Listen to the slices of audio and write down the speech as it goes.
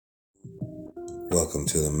Welcome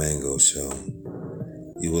to the Mango Show.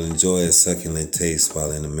 You will enjoy a succulent taste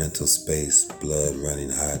while in a mental space, blood running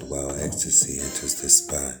hot while ecstasy enters the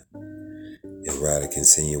spot. Erotic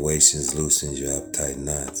insinuations loosens your uptight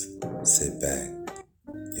knots. Sit back,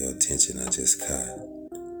 your attention I just caught.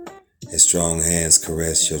 As strong hands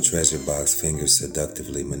caress your treasure box, fingers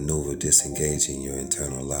seductively maneuver, disengaging your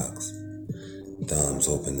internal locks. Thumbs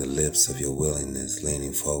open the lips of your willingness,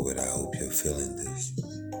 leaning forward, I hope you're feeling this.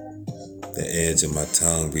 The edge of my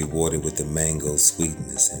tongue rewarded with the mango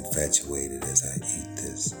sweetness, infatuated as I eat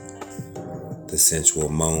this. The sensual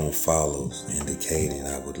moan follows, indicating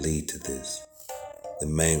I would lead to this. The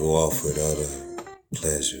mango offered utter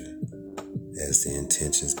pleasure as the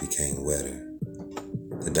intentions became wetter.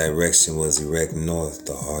 The direction was erect north,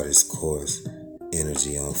 the hardest course,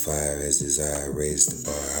 energy on fire as desire raised the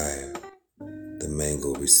bar higher. The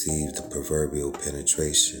mango received the proverbial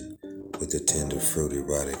penetration with the tender fruit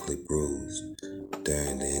erotically bruised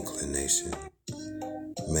during the inclination.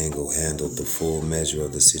 Mango handled the full measure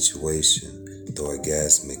of the situation, though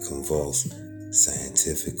orgasmic convulsed,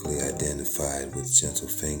 scientifically identified with gentle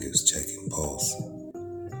fingers checking pulse.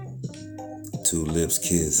 Two lips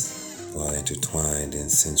kissed while intertwined in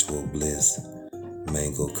sensual bliss.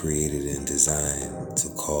 Mango created and designed to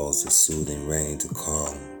cause the soothing rain to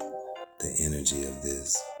calm the energy of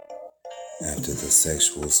this. After the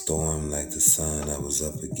sexual storm, like the sun, I was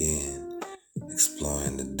up again,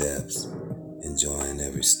 exploring the depths, enjoying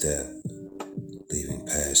every step, leaving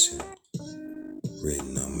passion